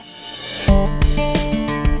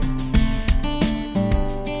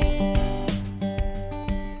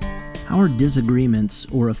are disagreements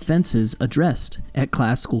or offenses addressed at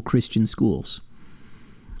classical Christian schools?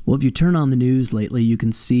 Well, if you turn on the news lately, you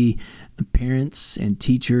can see parents and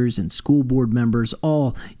teachers and school board members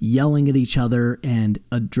all yelling at each other and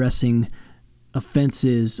addressing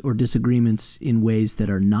offenses or disagreements in ways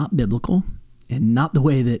that are not biblical and not the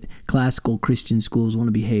way that classical Christian schools want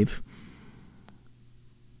to behave.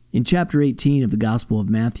 In chapter 18 of the Gospel of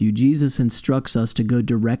Matthew, Jesus instructs us to go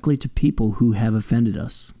directly to people who have offended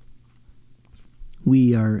us.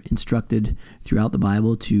 We are instructed throughout the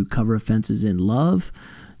Bible to cover offenses in love,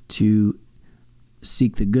 to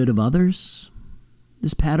seek the good of others.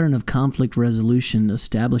 This pattern of conflict resolution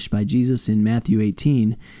established by Jesus in Matthew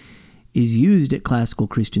 18 is used at classical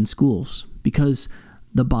Christian schools because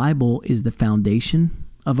the Bible is the foundation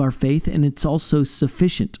of our faith, and it's also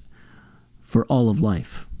sufficient for all of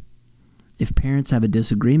life. If parents have a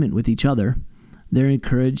disagreement with each other, they're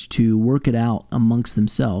encouraged to work it out amongst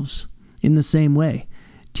themselves. In the same way,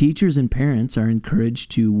 teachers and parents are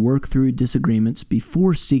encouraged to work through disagreements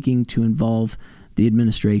before seeking to involve the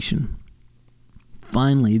administration.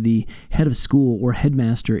 Finally, the head of school or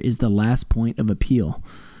headmaster is the last point of appeal.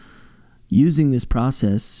 Using this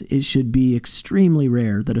process, it should be extremely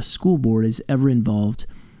rare that a school board is ever involved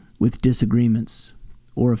with disagreements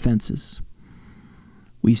or offenses.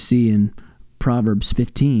 We see in Proverbs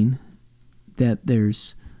 15 that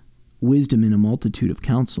there's wisdom in a multitude of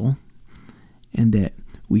counsel, and that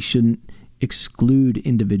we shouldn't exclude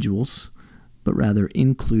individuals, but rather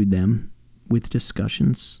include them with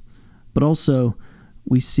discussions. But also,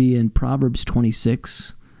 we see in Proverbs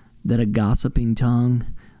 26 that a gossiping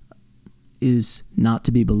tongue is not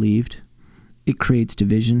to be believed. It creates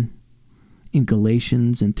division. In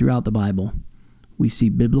Galatians and throughout the Bible, we see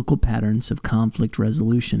biblical patterns of conflict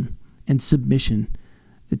resolution and submission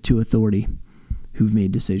to authority who've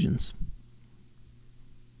made decisions.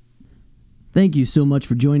 Thank you so much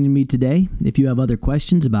for joining me today. If you have other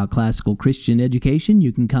questions about classical Christian education,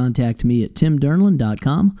 you can contact me at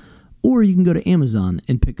timdernland.com, or you can go to Amazon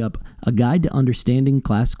and pick up A Guide to Understanding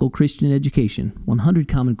Classical Christian Education, 100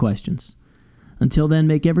 Common Questions. Until then,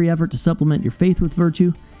 make every effort to supplement your faith with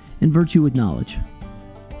virtue and virtue with knowledge.